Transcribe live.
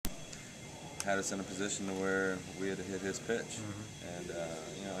had us in a position to where we had to hit his pitch. And,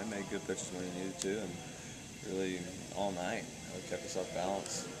 you know, he made good pitches when he needed to, and really all night kept us off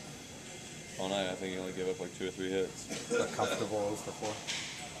balance. All night, I think he only gave up like 2 or 3 hits. Is that comfortable as before?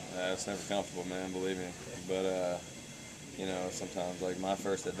 It's never comfortable, man, believe me. But, you know, sometimes, like my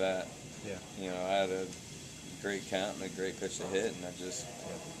first at bat, you know, I had a great count and a great pitch to hit, and I just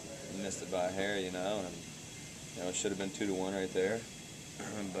missed it by a hair, you know, and you know, it should have been 2-1 right there.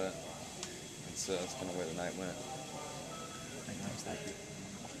 But it's kind of where the night went. Thank you.